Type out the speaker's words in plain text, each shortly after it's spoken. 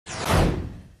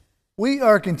We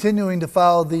are continuing to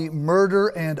follow the murder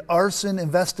and arson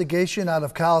investigation out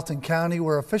of Colleton County,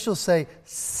 where officials say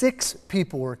 6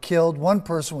 people were killed. 1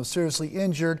 person was seriously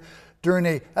injured during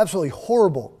a absolutely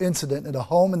horrible incident at a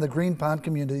home in the Green Pond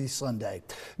community Sunday.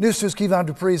 News 2's Kevon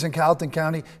Dupree's in Colleton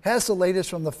County has the latest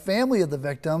from the family of the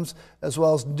victims, as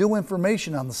well as new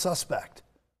information on the suspect.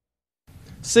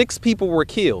 6 people were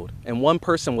killed and 1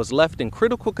 person was left in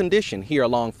critical condition here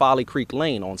along Folly Creek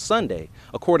Lane on Sunday,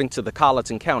 according to the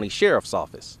Colleton County Sheriff's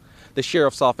Office. The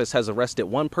Sheriff's Office has arrested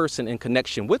 1 person in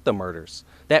connection with the murders.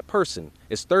 That person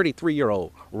is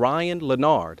 33-year-old Ryan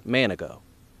Leonard Manigo.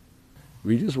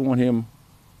 We just want him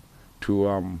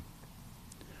to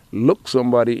look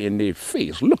somebody in their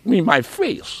face, look me in my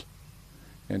face,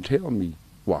 and tell me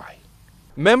why.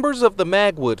 Members of the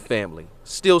Magwood family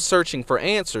still searching for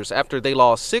answers after they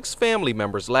lost 6 family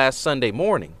members last Sunday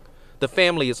morning. The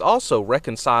family is also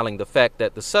reconciling the fact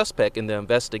that the suspect in the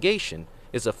investigation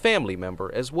is a family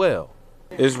member as well.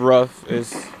 It's rough.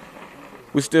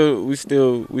 We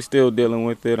still dealing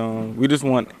with it. We just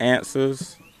want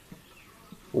answers.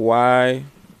 Why?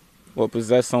 What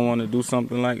possessed someone to do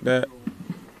something like that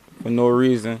for no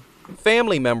reason?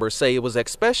 Family members say it was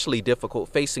especially difficult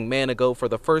facing Manigo for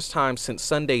the first time since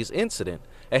Sunday's incident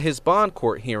at his bond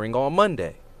court hearing on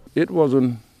Monday. It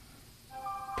wasn't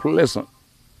pleasant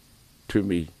to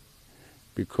me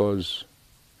because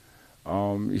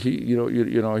he's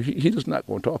just not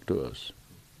going to talk to us.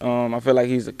 I feel like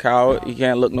he's a coward. He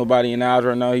can't look nobody in the eyes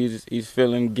right now. He's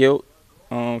feeling guilt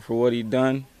for what he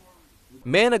done.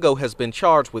 Manigo has been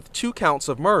charged with 2 counts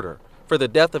of murder for the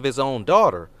death of his own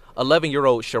daughter,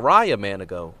 11-year-old Shariah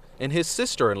Manigo, and his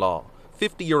sister-in-law,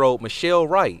 50-year-old Michelle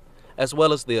Wright, as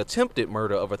well as the attempted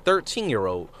murder of a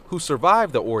 13-year-old who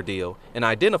survived the ordeal and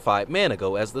identified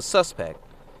Manigo as the suspect.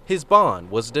 His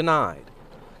bond was denied.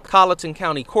 Colleton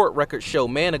County court records show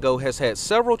Manigo has had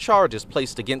several charges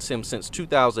placed against him since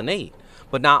 2008,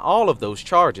 but not all of those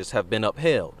charges have been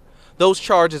upheld. Those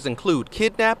charges include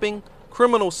kidnapping,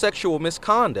 criminal sexual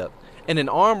misconduct, and an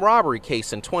armed robbery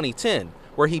case in 2010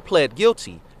 where he pled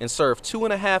guilty and served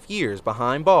 2.5 years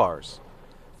behind bars.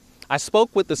 I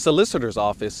spoke with the solicitor's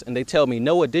office and they tell me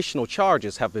no additional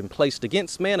charges have been placed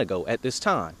against Manigo at this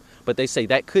time, but they say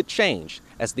that could change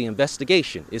as the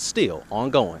investigation is still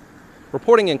ongoing.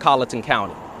 Reporting in Colleton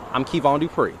County, I'm Kevon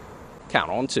Dupree.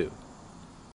 Count on 2.